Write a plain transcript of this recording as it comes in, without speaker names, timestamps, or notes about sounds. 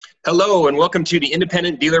Hello, and welcome to the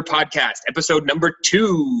Independent Dealer Podcast, episode number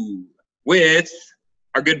 2, with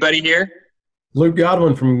our good buddy here, Luke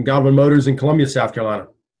Godwin from Godwin Motors in Columbia, South Carolina.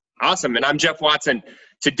 Awesome, and I'm Jeff Watson.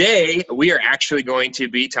 Today, we are actually going to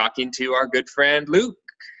be talking to our good friend, Luke.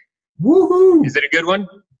 Woohoo! Is it a good one?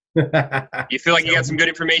 You feel like you got some good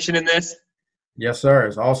information in this? Yes, sir.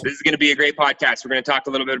 It's awesome. This is going to be a great podcast. We're going to talk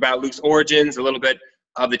a little bit about Luke's origins, a little bit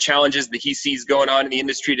of the challenges that he sees going on in the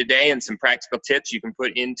industry today, and some practical tips you can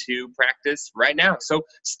put into practice right now. So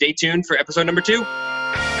stay tuned for episode number 2.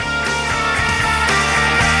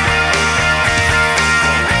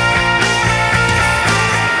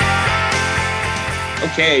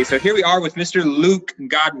 Okay, so here we are with Mr. Luke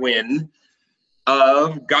Godwin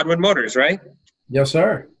of Godwin Motors, right? Yes,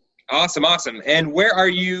 sir. Awesome. And where are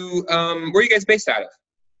you guys based out of?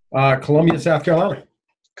 Columbia, South Carolina.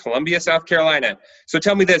 Columbia, South Carolina. So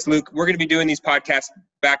tell me this, Luke. We're going to be doing these podcasts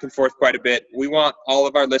back and forth quite a bit. We want all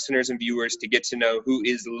of our listeners and viewers to get to know who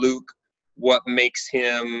is Luke, what makes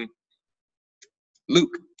him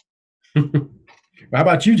Luke. How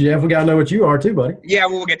about you, Jeff? We got to know what you are too, buddy. Yeah,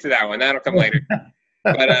 we'll get to that one. That'll come later.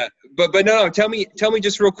 But no. Tell me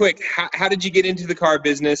just real quick. How did you get into the car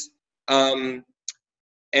business, and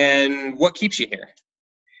what keeps you here?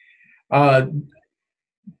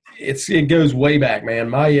 It goes way back, man.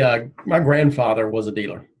 My grandfather was a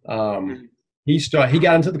dealer. He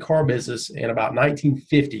got into the car business in about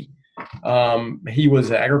 1950. He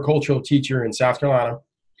was an agricultural teacher in South Carolina,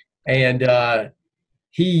 and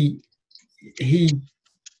he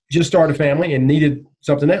just started a family and needed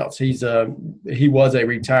something else. He was a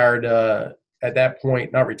retired at that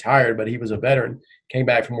point, not retired, but he was a veteran. Came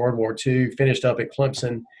back from World War II, finished up at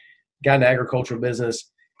Clemson, got an agricultural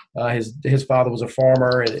business. His father was a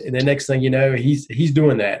farmer, and the next thing you know, he's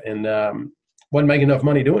doing that, and wasn't making enough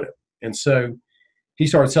money doing it. And so he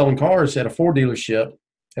started selling cars at a Ford dealership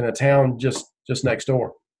in a town just next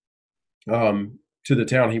door to the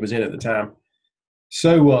town he was in at the time.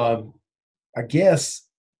 So I guess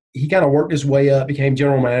he kind of worked his way up, became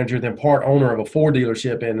general manager, then part owner of a Ford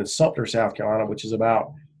dealership in Sumter, South Carolina, which is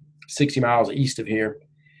about 60 miles east of here.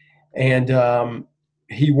 And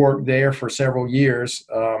he worked there for several years.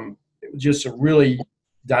 Just a really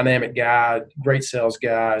dynamic guy, great sales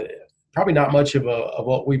guy. Probably not much of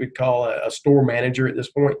what we would call a store manager at this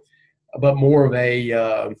point, but more of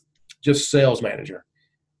a just sales manager.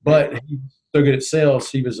 But he was so good at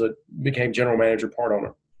sales, he became general manager, part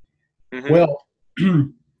owner. Mm-hmm. Well,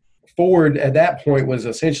 Ford at that point was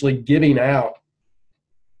essentially giving out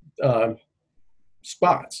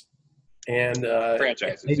spots and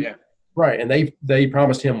franchises, yeah. Right, and they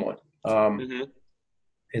promised him one.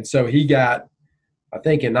 And so he got, I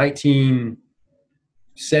think in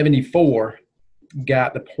 1974,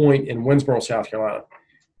 got the point in Winsboro, South Carolina,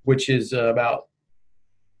 which is about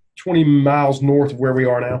 20 miles north of where we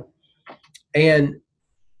are now. And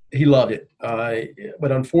he loved it.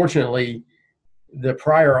 But unfortunately, the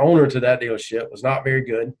prior owner to that dealership was not very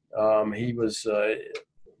good. He was,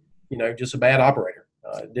 just a bad operator.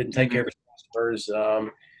 Didn't take care of his customers.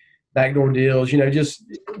 Backdoor deals, just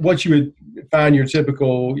what you would find your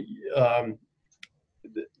typical,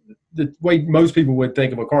 the way most people would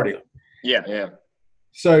think of a car dealer. Yeah.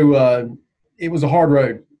 So it was a hard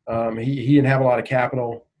road. He didn't have a lot of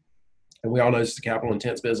capital, and we all know this is a capital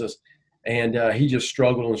intense business. And he just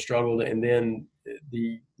struggled. And then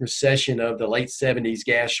the recession of the late 70s,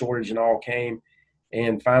 gas shortage and all came.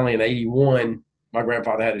 And finally in 81, my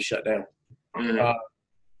grandfather had to shut down. Mm-hmm.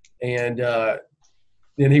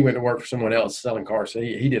 Then he went to work for someone else selling cars. So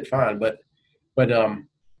he did fine. But when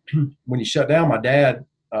he shut down, my dad,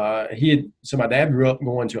 my dad grew up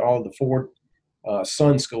going to all of the Ford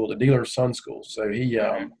Sun School, the dealer Sun School. So he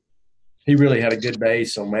really had a good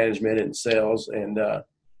base on management and sales. And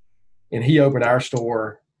he opened our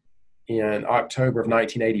store in October of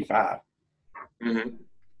 1985.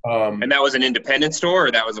 Mm-hmm. And that was an independent store,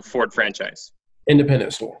 or that was a Ford franchise?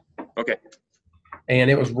 Independent store. Okay.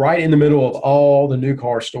 And it was right in the middle of all the new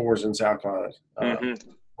car stores in South Carolina.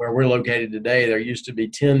 Where we're located today, there used to be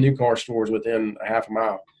 10 new car stores within a half a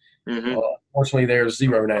mile. Mm-hmm. Fortunately, there's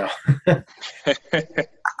 0 now.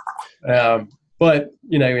 But,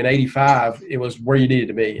 in 85, it was where you needed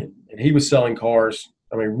to be. And he was selling cars,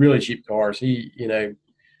 really cheap cars. He, $900,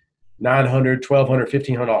 $1,200,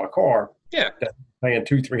 $1,500 car. Yeah. Paying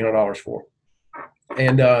 $200-$300 for.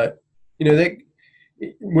 And,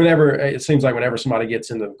 whenever somebody gets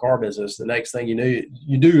into the car business, the next thing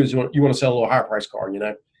you do is you want to sell a little higher price car,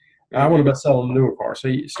 I want to sell a newer car. So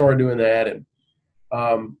he started doing that. And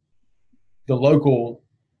the local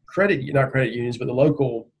not credit unions, but the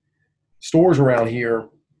local stores around here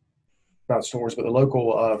not stores, but the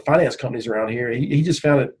local finance companies around here. He just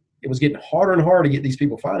found it was getting harder and harder to get these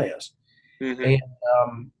people financed. Mm-hmm.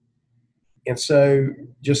 And so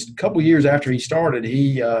just a couple of years after he started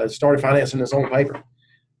financing his own paper.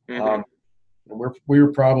 Mm-hmm. And we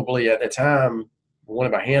were probably at the time one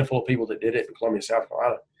of a handful of people that did it in Columbia, South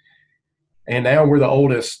Carolina. And now we're the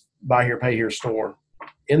oldest buy here, pay here store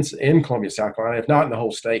in Columbia, South Carolina, if not in the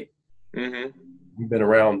whole state. Mm-hmm. We've been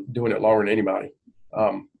around doing it longer than anybody.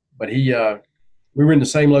 But we were in the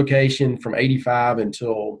same location from 85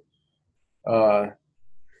 until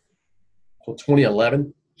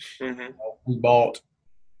 2011. Mm-hmm. We bought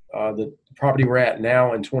the property we're at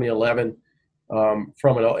now in 2011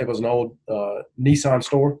 it was an old Nissan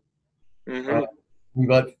store. Mm-hmm. We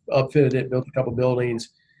upfitted it, built a couple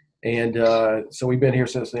buildings, and so we've been here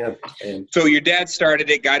since then. And so your dad started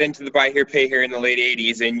it, got into the buy here, pay here in the late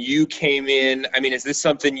 80s, and you came in. I mean, is this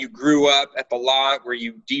something you grew up at the lot? Were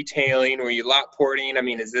you detailing? Were you lot porting? I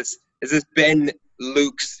mean, has this been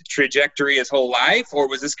Luke's trajectory his whole life, or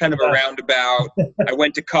was this kind of a roundabout? I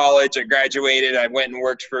went to college, I graduated, I went and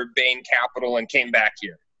worked for Bain Capital and came back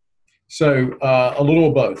here. So a little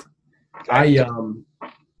of both. Okay.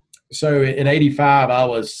 So in 85, I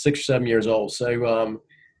was 6 or 7 years old. So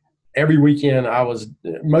every weekend I was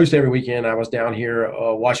down here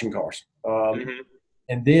washing cars. Mm-hmm.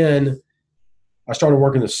 And then I started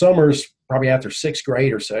working the summers probably after 6th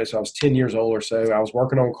grade or so. So I was 10 years old or so. I was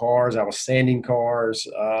working on cars. I was sanding cars,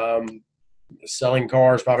 selling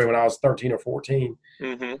cars probably when I was 13 or 14.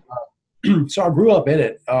 Mm-hmm. So I grew up in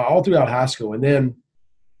it all throughout high school. And then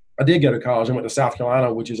I did go to college. I went to South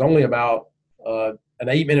Carolina, which is only about an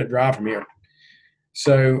 8-minute drive from here.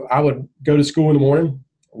 So I would go to school in the morning,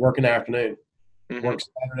 work in the afternoon, Mm-hmm. work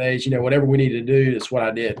Saturdays, whatever we needed to do, that's what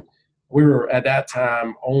I did. We were at that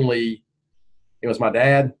time it was my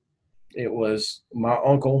dad, it was my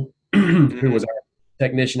uncle, who was our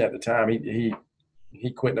technician at the time. He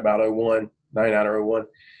quit in about 99 or 01.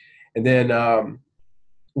 And then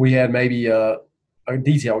we had maybe a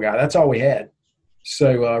detail guy. That's all we had.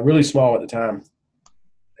 So really small at the time.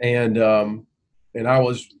 And I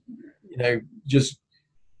was,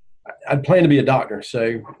 I'd planned to be a doctor.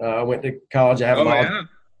 So I went to college. I have I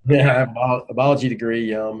have a biology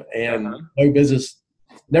degree and no business.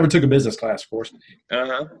 Never took a business class, of course.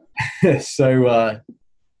 So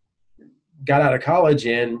got out of college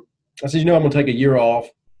and I said, I'm going to take a year off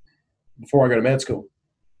before I go to med school.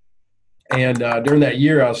 And during that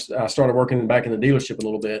year, I started working back in the dealership a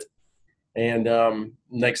little bit. And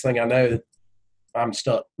next thing I know, I'm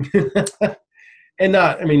stuck. And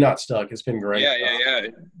not stuck. It's been great. Yeah.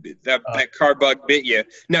 That car bug bit you.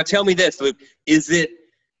 Now tell me this, Luke. Is it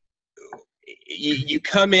you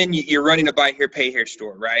come in, you're running a buy here, pay here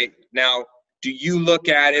store, right? Now, do you look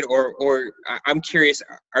at it, or I'm curious,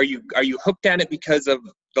 are you hooked on it because of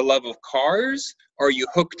the love of cars, or are you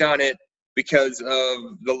hooked on it because of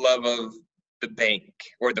the love of the bank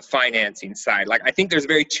or the financing side? Like, I think there's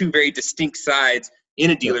two very distinct sides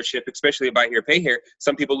in a dealership, especially a buy here, pay here.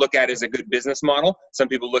 Some people look at it as a good business model. Some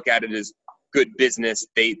people look at it as good business.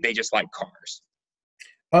 They just like cars.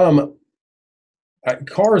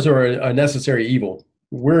 Cars are a necessary evil.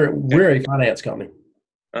 We're a finance company.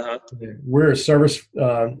 We're a service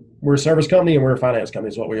company, and we're a finance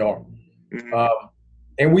company is what we are. Mm-hmm.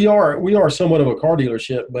 And we are somewhat of a car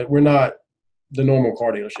dealership, but we're not the normal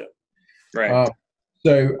car dealership. Right.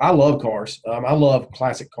 So I love cars. I love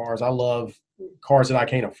classic cars. I love cars that I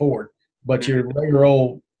can't afford. But your regular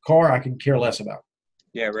old car, I can care less about.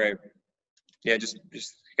 Yeah, right. Yeah, just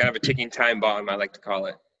kind of a ticking time bomb, I like to call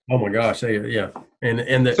it. Oh my gosh, yeah. And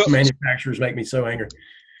the manufacturers make me so angry.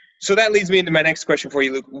 So that leads me into my next question for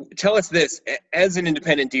you, Luke. Tell us this: as an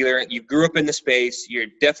independent dealer, you grew up in the space. You're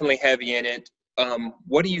definitely heavy in it.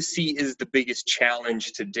 What do you see is the biggest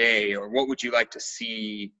challenge today, or what would you like to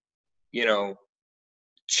see,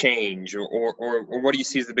 change, or what do you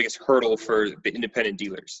see as the biggest hurdle for the independent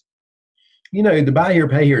dealers? The buy here,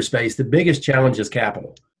 pay here space, the biggest challenge is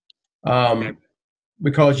capital,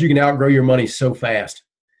 because you can outgrow your money so fast.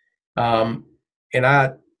 And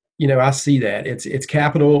I see that it's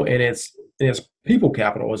capital and it's people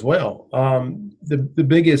capital as well. The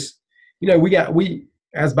biggest, we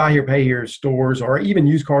as buy here, pay here stores, or even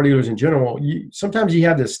used car dealers in general, sometimes you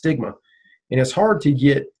have this stigma, and it's hard to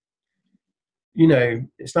get,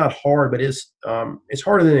 it's not hard, but it's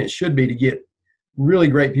harder than it should be to get really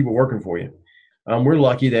great people working for you. We're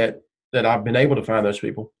lucky that I've been able to find those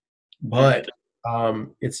people, but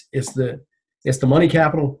it's the money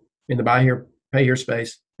capital in the buy here, pay here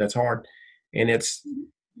space that's hard, and it's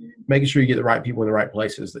making sure you get the right people in the right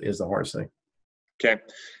places is the hardest thing. Okay,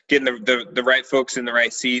 getting the right folks in the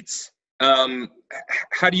right seats.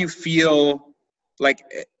 how do you feel like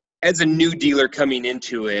as a new dealer coming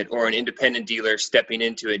into it or an independent dealer stepping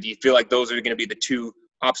into it? Do you feel like those are going to be the two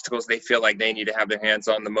obstacles they feel like they need to have their hands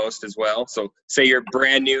on the most as well? So say you're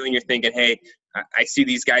brand new and you're thinking, hey, I see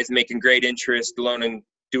these guys making great interest doing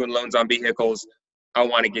loans on vehicles. I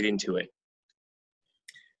want to get into it.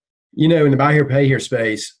 You know, in the buy here, pay here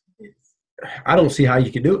space, I don't see how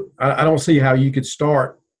you could do it. I don't see how you could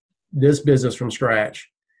start this business from scratch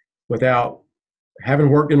without having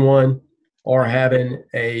worked in one or having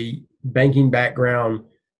a banking background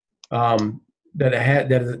that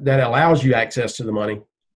allows you access to the money.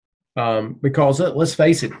 Because let's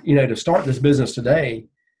face it, you know, to start this business today,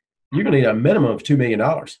 you're going to need a minimum of $2 million.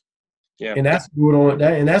 Yeah, and that's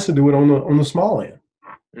to do it on the small end.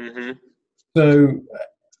 Mm-hmm. So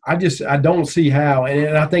I don't see how,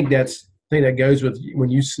 and I think that goes with when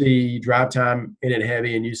you see drive time in it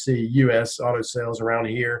heavy, and you see U.S. auto sales around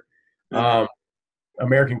here, Mm-hmm.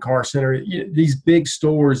 American Car Center, these big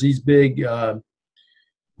stores, these big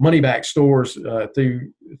money back stores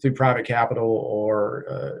through private capital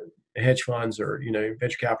or hedge funds or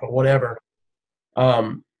venture capital, whatever.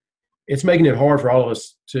 It's making it hard for all of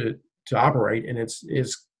us to operate, and it's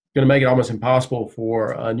going to make it almost impossible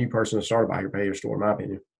for a new person to start a buy here pay here store, in my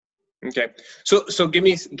opinion. Okay, so give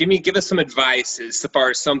us some advice as far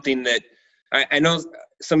as something that I know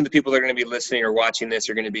some of the people that are going to be listening or watching this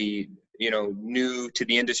are going to be new to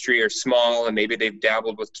the industry or small, and maybe they've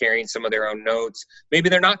dabbled with carrying some of their own notes. Maybe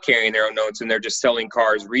they're not carrying their own notes and they're just selling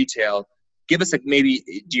cars retail. Give us do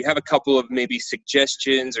you have a couple of maybe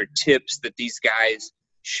suggestions or tips that these guys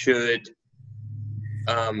should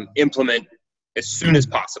implement as soon as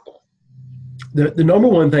possible? The number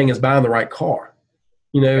one thing is buying the right car.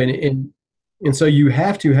 And so you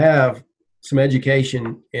have to have some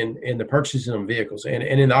education in the purchasing of vehicles and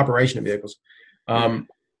in the operation of vehicles.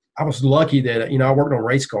 I was lucky that, I worked on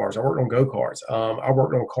race cars. I worked on go-karts. I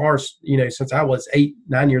worked on cars, since I was 8,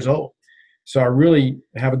 9 years old. So I really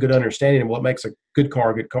have a good understanding of what makes a good car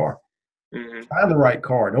a good car. Mm-hmm. Find the right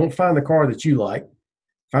car. Don't find the car that you like.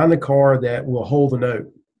 Find the car that will hold the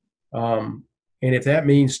note. And if that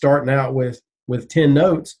means starting out with 10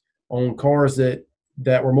 notes on cars that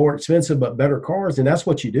were more expensive but better cars, then that's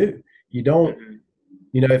what you do. You don't,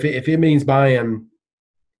 if it means buying,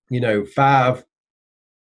 5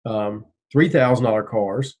 $3,000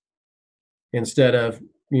 cars instead of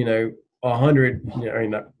 100,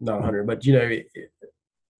 not 100, but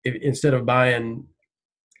instead of buying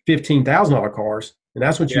 $15,000 cars, and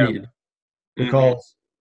that's what you needed, because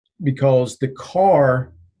the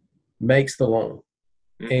car makes the loan,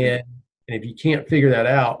 and if you can't figure that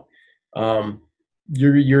out,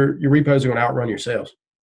 your repos are going to outrun your sales.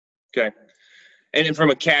 Okay. And then from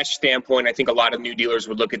a cash standpoint, I think a lot of new dealers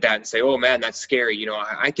would look at that and say, oh man, that's scary.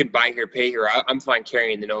 I can buy here, pay here. I'm fine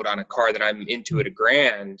carrying the note on a car that I'm into at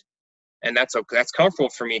 $1,000. And that's okay. That's comfortable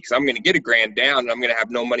for me because I'm going to get $1,000 down and I'm going to have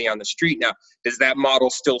no money on the street. Now, does that model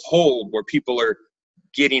still hold where people are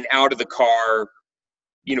getting out of the car,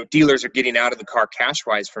 dealers are getting out of the car cash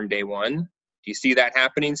wise from day one? Do you see that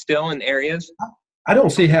happening still in areas? I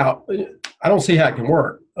don't see how it can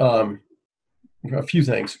work. A few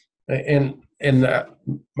things, and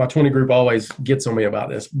my 20 group always gets on me about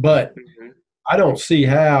this, but I don't see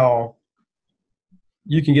how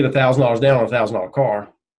you can get $1,000 down on a $1,000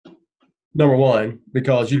 car. Number one,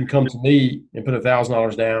 because you can come to me and put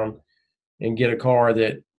 $1,000 down and get a car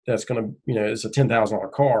that's going to, it's a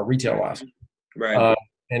 $10,000 car retail wise, right?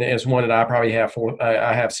 And it's one that I probably have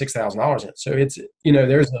I have $6,000 in. So it's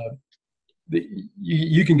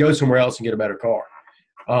you can go somewhere else and get a better car.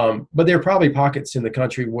 But there are probably pockets in the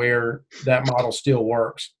country where that model still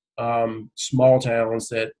works. Small towns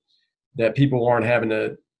that people aren't having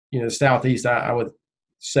to, the Southeast, I would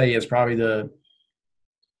say is probably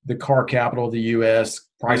the car capital of the U.S.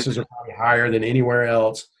 Prices are probably higher than anywhere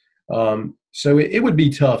else. So it would be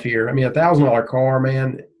tough here. I mean, $1,000 car,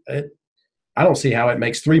 man, I don't see how it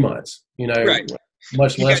makes 3 months, right.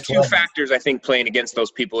 Much you less. got two factors, I think, playing against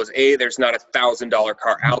those people is A, there's not $1,000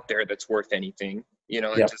 car out there that's worth anything,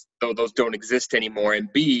 just those don't exist anymore.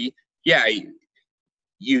 And B,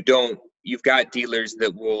 you've got dealers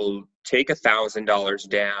that will take $1,000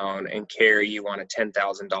 down and carry you on a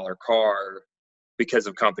 $10,000 car because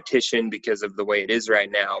of competition, because of the way it is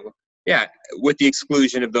right now. Yeah, with the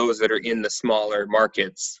exclusion of those that are in the smaller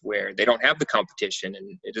markets where they don't have the competition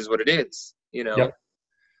and it is what it is, Yep.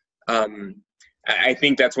 I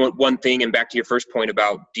think that's one thing, and back to your first point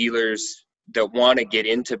about dealers that want to get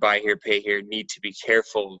into buy here, pay here need to be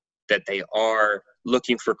careful that they are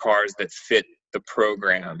looking for cars that fit the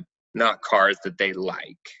program, not cars that they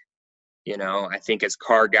like. I think as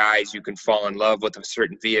car guys, you can fall in love with a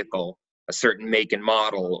certain vehicle, a certain make and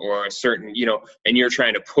model, or a certain, and you're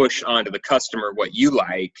trying to push onto the customer what you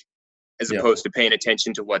like, as Yeah. opposed to paying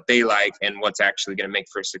attention to what they like and what's actually going to make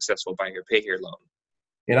for a successful buy here, pay here loan.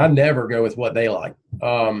 And I never go with what they like.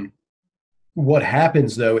 What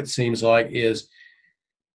happens, though, it seems like, is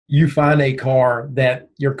you find a car that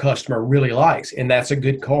your customer really likes, and that's a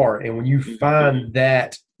good car. And when you find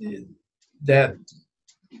that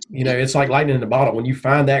it's like lightning in a bottle. When you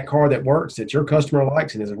find that car that works, that your customer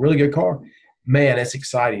likes, and is a really good car, man, that's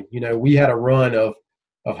exciting. We had a run of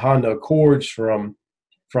Honda Accords from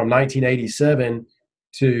 1987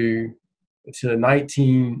 to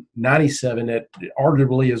 1997 that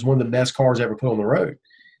arguably is one of the best cars ever put on the road.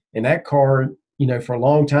 And that car, for a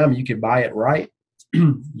long time, you could buy it right.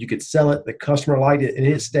 You could sell it. The customer liked it, and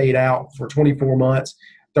it stayed out for 24 months,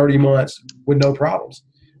 30 months with no problems,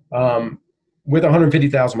 with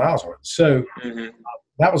 150,000 miles on it. So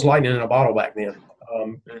that was lightning in a bottle back then.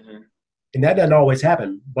 And that doesn't always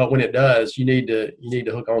happen, but when it does, you need to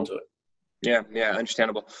hook onto it. Yeah,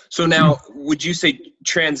 understandable. So now, would you say,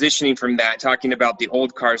 transitioning from that, talking about the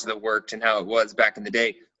old cars that worked and how it was back in the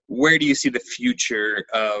day, where do you see the future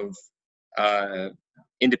of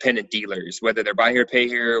independent dealers, whether they're buy here, pay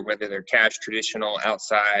here, whether they're cash, traditional,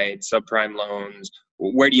 outside, subprime loans?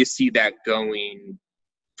 Where do you see that going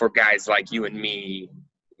for guys like you and me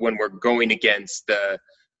when we're going against the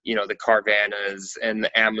Carvanas and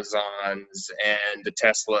the Amazons and the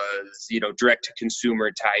Teslas, direct to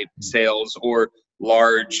consumer type sales, or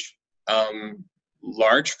large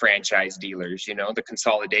franchise dealers, the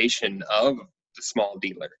consolidation of the small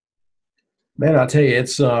dealer? Man, I'll tell you,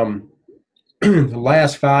 it's the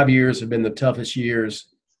last 5 years have been the toughest years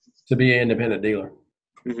to be an independent dealer.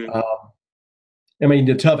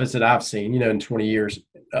 The toughest that I've seen, in 20 years.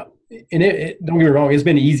 And it don't get me wrong, it's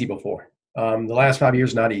been easy before. The last 5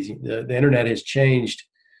 years, not easy. The internet has changed.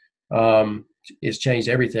 It's changed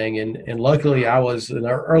everything. And luckily, I was an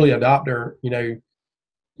early adopter. 10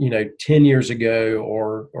 years ago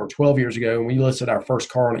or 12 years ago, when we listed our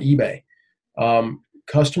first car on eBay.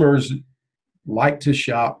 Customers like to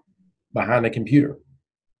shop behind a computer,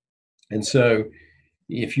 and so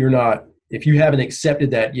if you haven't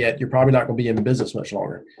accepted that yet, you're probably not going to be in business much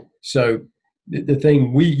longer. So the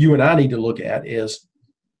thing you and I need to look at is,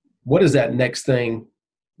 what is that next thing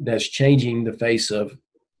that's changing the face of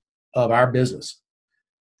our business?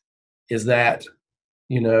 Is that,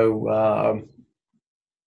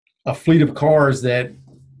 a fleet of cars that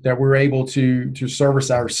we're able to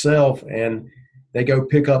service ourselves, and they go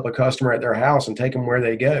pick up a customer at their house and take them where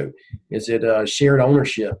they go? Is it shared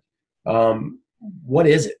ownership? What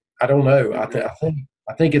is it? I don't know. I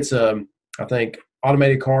think it's I think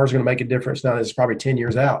automated cars are going to make a difference. Now, this is probably 10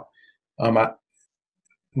 years out. Not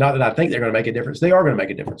that I think they're going to make a difference. They are going to make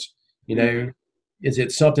a difference. Is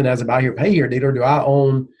it something as a buy here, pay here dealer? Do I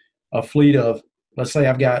own a fleet of, let's say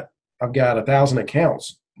I've got 1,000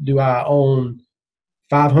 accounts. Do I own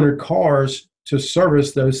 500 cars to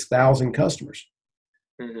service those 1,000 customers?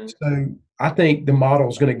 So I think the model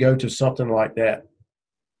is going to go to something like that.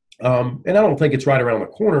 And I don't think it's right around the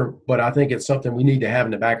corner, but I think it's something we need to have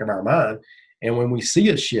in the back of our mind. And when we see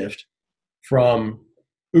a shift from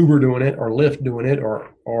Uber doing it, or Lyft doing it,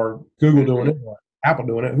 or Google doing it, or Apple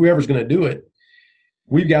doing it, whoever's going to do it,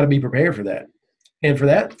 we've got to be prepared for that. And for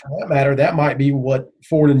that matter, that might be what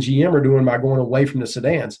Ford and GM are doing by going away from the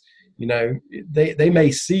sedans. They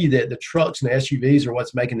may see that the trucks and the SUVs are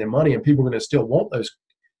what's making them money, and people are going to still want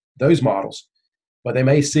those models. But they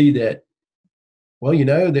may see that,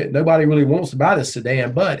 that nobody really wants to buy this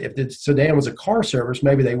sedan, but if the sedan was a car service,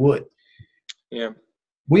 maybe they would. Yeah.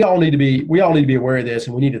 We all need to be aware of this,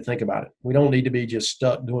 and we need to think about it. We don't need to be just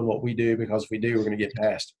stuck doing what we do, because if we do, we're going to get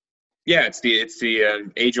past. Yeah, it's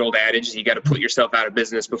the age-old adage: you got to put yourself out of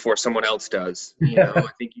business before someone else does. I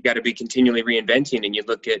think you got to be continually reinventing. And you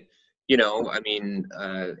look at, in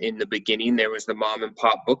the beginning there was the mom and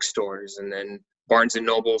pop bookstores, and then Barnes and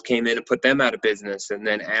Noble came in and put them out of business, and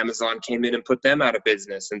then Amazon came in and put them out of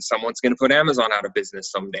business, and someone's going to put Amazon out of business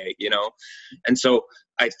someday. And so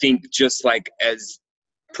I think, just like as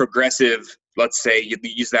progressive, let's say you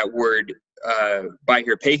use that word, buy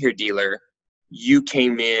here, pay here dealer, you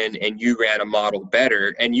came in and you ran a model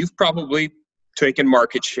better, and you've probably taken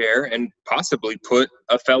market share and possibly put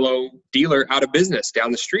a fellow dealer out of business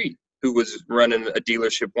down the street who was running a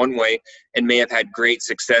dealership one way and may have had great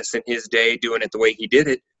success in his day doing it the way he did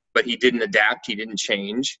it, but he didn't adapt, he didn't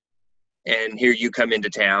change. And here you come into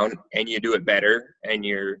town and you do it better, and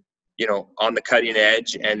you're, on the cutting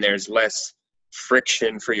edge, and there's less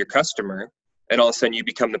friction for your customer, and all of a sudden you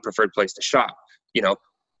become the preferred place to shop.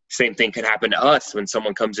 same thing could happen to us when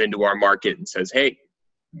someone comes into our market and says, hey,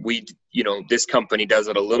 this company does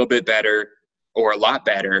it a little bit better or a lot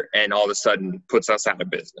better, and all of a sudden puts us out of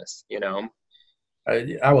business,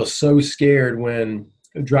 I was so scared when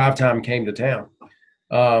Drive Time came to town.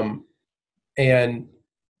 And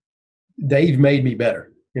they've made me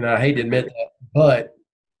better. I hate to admit that, but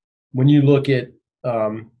when you look at,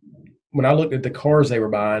 when I looked at the cars they were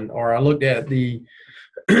buying, or I looked at the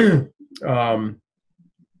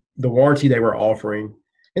warranty they were offering,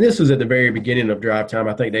 and this was at the very beginning of Drive Time.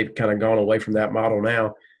 I think they've kind of gone away from that model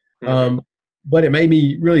now. But it made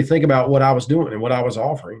me really think about what I was doing and what I was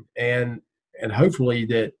offering. And hopefully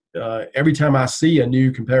that every time I see a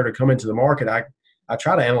new competitor come into the market, I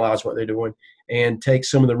try to analyze what they're doing and take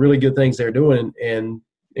some of the really good things they're doing and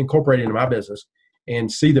incorporate it into my business, and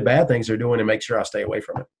see the bad things they're doing and make sure I stay away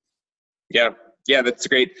from it. Yeah, that's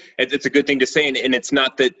great. It's a good thing to say. And it's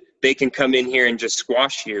not that they can come in here and just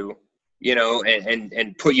squash you,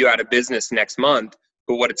 and put you out of business next month.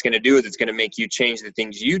 But what it's going to do is it's going to make you change the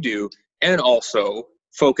things you do, and also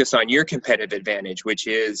focus on your competitive advantage, which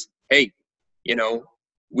is, hey,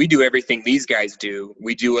 we do everything these guys do.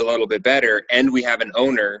 We do a little bit better, and we have an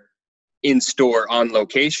owner in store on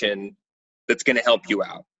location that's going to help you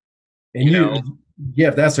out. And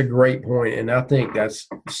yeah, that's a great point. And I think that's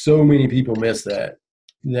so many people miss that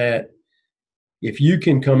if you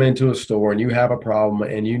can come into a store and you have a problem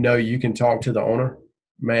and you can talk to the owner,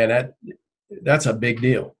 man, that's a big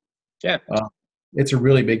deal. Yeah. It's a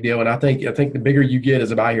really big deal. And I think the bigger you get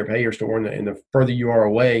as a buy here, pay here store, and the further you are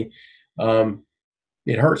away,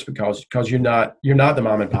 it hurts because you're not the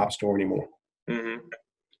mom and pop store anymore. Mm-hmm.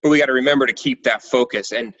 But we got to remember to keep that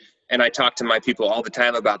focus. And I talk to my people all the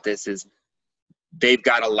time about this, is they've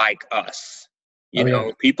got to like us.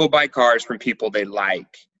 People buy cars from people they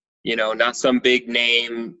like, not some big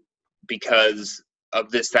name because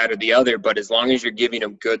of this, that, or the other, but as long as you're giving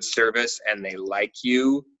them good service and they like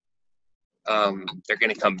you, they're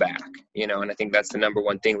going to come back, and I think that's the number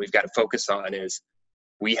one thing we've got to focus on, is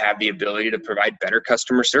we have the ability to provide better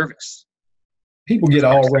customer service. People get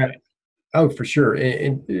all wrapped. Oh, for sure.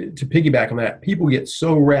 And to piggyback on that, people get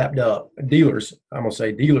so wrapped up, dealers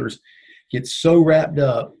get so wrapped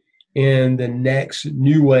up in the next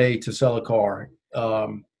new way to sell a car.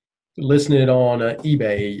 Listing it on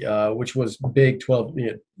eBay, which was big 12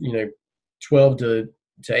 to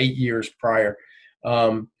 8 years prior.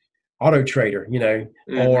 Auto Trader,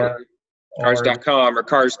 or Cars.com or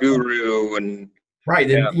Cars Guru, and right.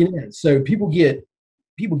 Yeah. And, so people get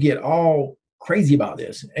all crazy about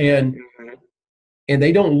this, and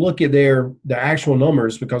they don't look at their actual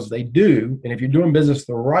numbers, because they do. And if you're doing business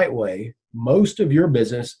the right way, most of your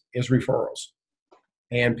business is referrals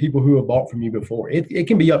and people who have bought from you before. It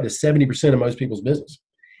can be up to 70% of most people's business.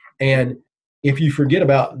 And if you forget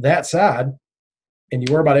about that side and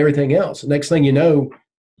you worry about everything else, the next thing you know,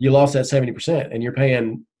 you lost that 70% and you're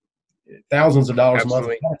paying thousands of dollars a month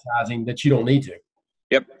for advertising that you don't need to.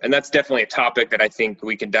 Yep. And that's definitely a topic that I think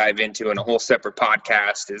we can dive into in a whole separate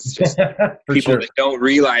podcast, is just people that don't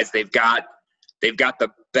realize they've got the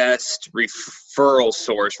best referral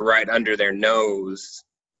source right under their nose.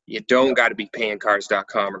 You don't got to be paying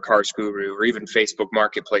Cars.com or Cars Guru or even Facebook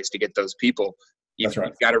Marketplace to get those people. You've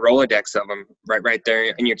got a Rolodex of them right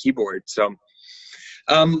there in your keyboard. So,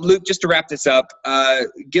 Luke, just to wrap this up,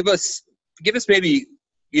 give us maybe,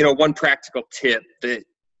 one practical tip that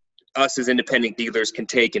us as independent dealers can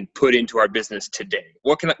take and put into our business today.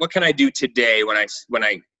 What can I do today when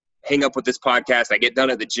I hang up with this podcast, I get done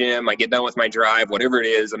at the gym, I get done with my drive, whatever it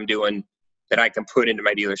is I'm doing, that I can put into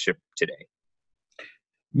my dealership today?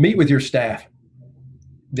 Meet with your staff.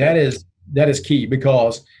 That is key,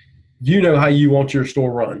 because you know how you want your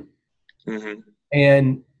store run. Mm-hmm.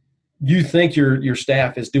 And you think your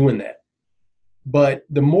staff is doing that. But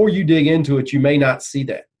the more you dig into it, you may not see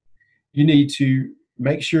that. You need to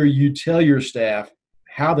make sure you tell your staff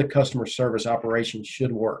how the customer service operation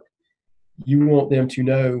should work. You want them to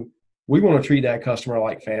know, we want to treat that customer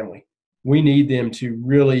like family. We need them to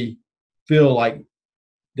really feel like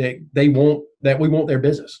that we want their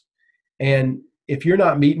business. And if you're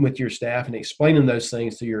not meeting with your staff and explaining those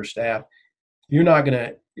things to your staff, you're not going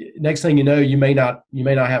to, next thing you know, you may not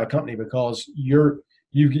have a company, because you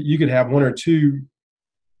could have one or two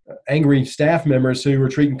angry staff members who are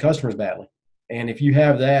treating customers badly. And if you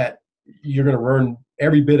have that, you're going to ruin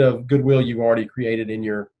every bit of goodwill you've already created in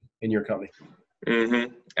your company.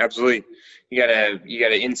 Mm-hmm. Absolutely. You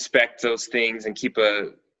gotta inspect those things and keep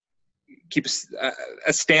a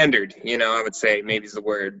standard, I would say, maybe is the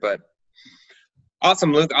word. But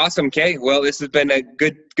awesome, Luke. Awesome. Okay. Well, this has been a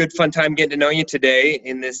good fun time getting to know you today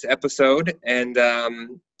in this episode. And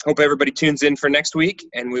hope everybody tunes in for next week,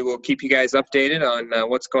 and we will keep you guys updated on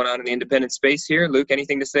what's going on in the independent space here. Luke,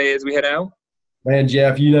 anything to say as we head out? Man,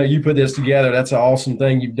 Jeff, you put this together. That's an awesome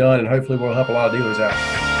thing you've done, and hopefully we'll help a lot of dealers out.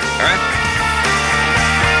 All right.